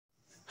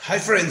Hi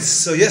friends,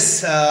 so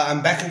yes,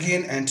 I'm back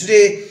again, and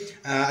today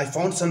I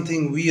found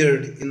something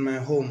weird in my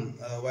home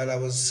while I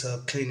was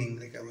cleaning.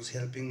 Like, I was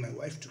helping my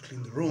wife to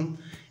clean the room,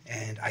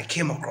 and I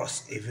came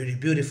across a very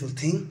beautiful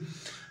thing.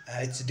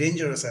 It's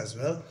dangerous as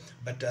well,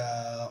 but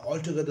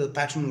altogether the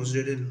pattern was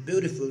really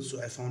beautiful,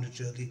 so I found it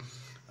really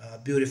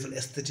beautiful,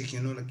 aesthetic,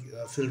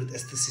 filled with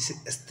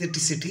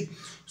aestheticity.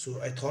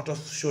 So I thought of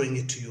showing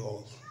it to you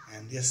all,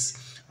 and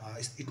yes,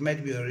 it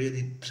might be a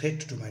really threat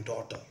to my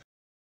daughter.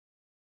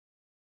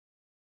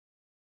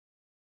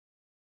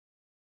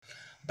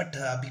 But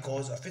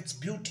because of its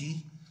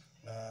beauty,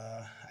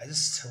 I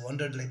just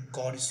wondered, like,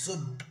 God is so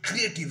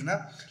creative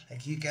now,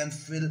 like he can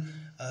fill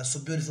so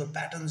beautiful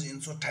patterns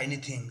in so tiny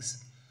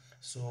things.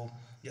 So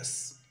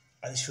yes,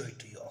 I'll show it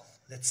to you all.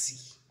 Let's see.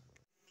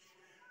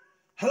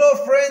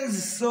 Hello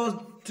friends,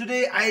 so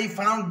today I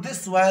found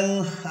this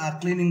while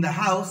cleaning the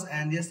house,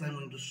 and yes, I'm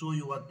going to show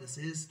you what this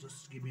is.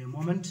 Just give me a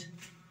moment.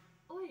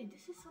 Oh,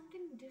 this is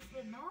something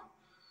different, no?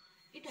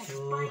 It has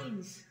So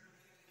spines.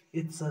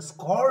 it's a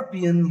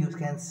scorpion, you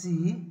can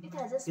see. It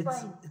has a It's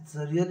spine. it's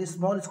a really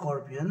small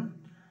scorpion,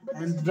 But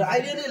this and is I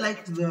different. really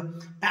liked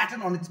the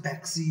pattern on its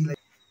back. See, like,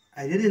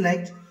 I really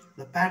liked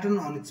the pattern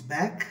on its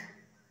back,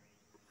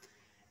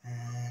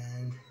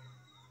 and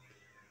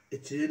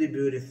it's really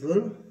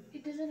beautiful.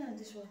 It doesn't have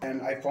this one.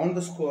 And I found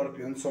the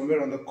scorpion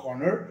somewhere on the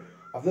corner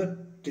of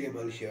the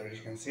table here.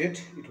 You can see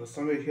it. It was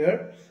somewhere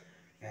here,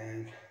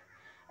 and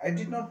I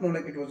did not know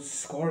like it was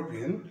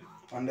scorpion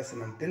unless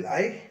and until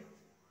I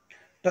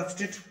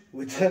touched it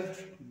with a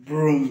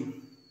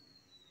broom.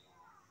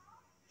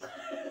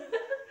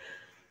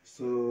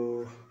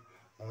 So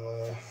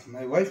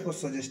my wife was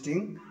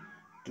suggesting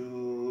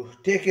to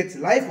take its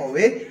life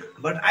away,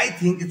 but I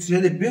think it's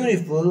really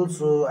beautiful,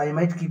 so I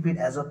might keep it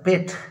as a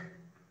pet.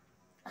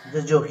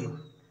 Just joking.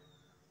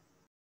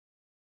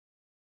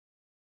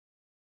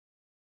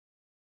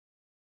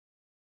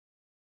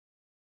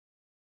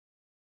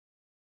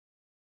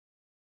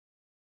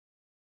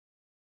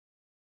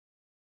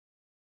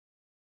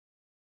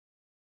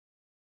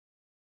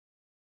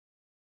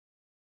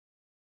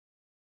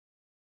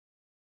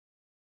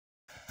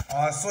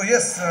 So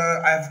yes,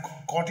 I've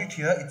got it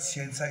here. It's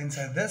here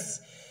inside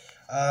this.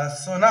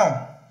 So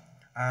now,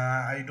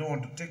 I don't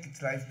want to take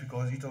its life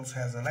because it also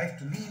has a life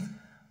to live,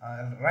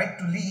 right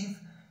to live.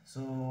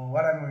 So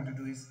what I'm going to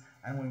do is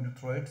I'm going to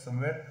throw it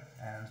somewhere,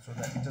 and so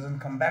that it doesn't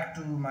come back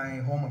to my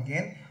home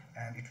again,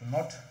 and it will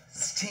not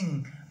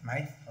sting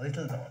my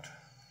little daughter.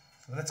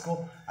 So let's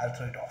go. I'll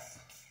throw it off.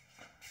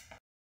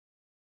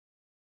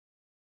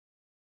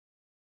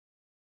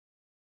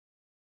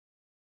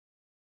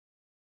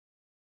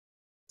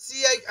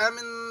 See, I'm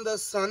in the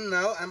sun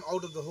now. I'm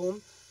out of the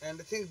home,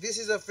 and I think this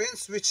is a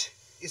fence which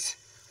is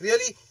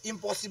really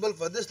impossible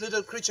for this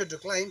little creature to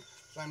climb.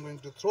 So I'm going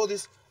to throw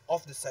this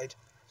off the side.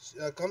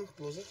 Come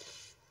closer.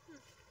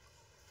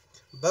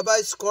 Bye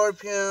bye,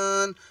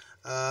 scorpion.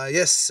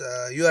 Yes,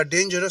 you are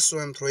dangerous, so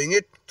I'm throwing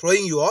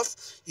you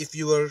off. If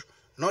you were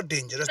not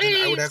dangerous,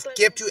 then I would have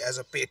kept you as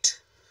a pet.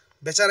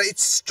 Bechara,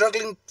 it's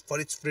struggling for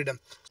its freedom.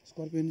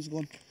 Scorpion is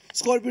gone.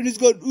 Scorpion is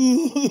gone.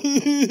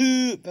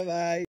 Bye bye.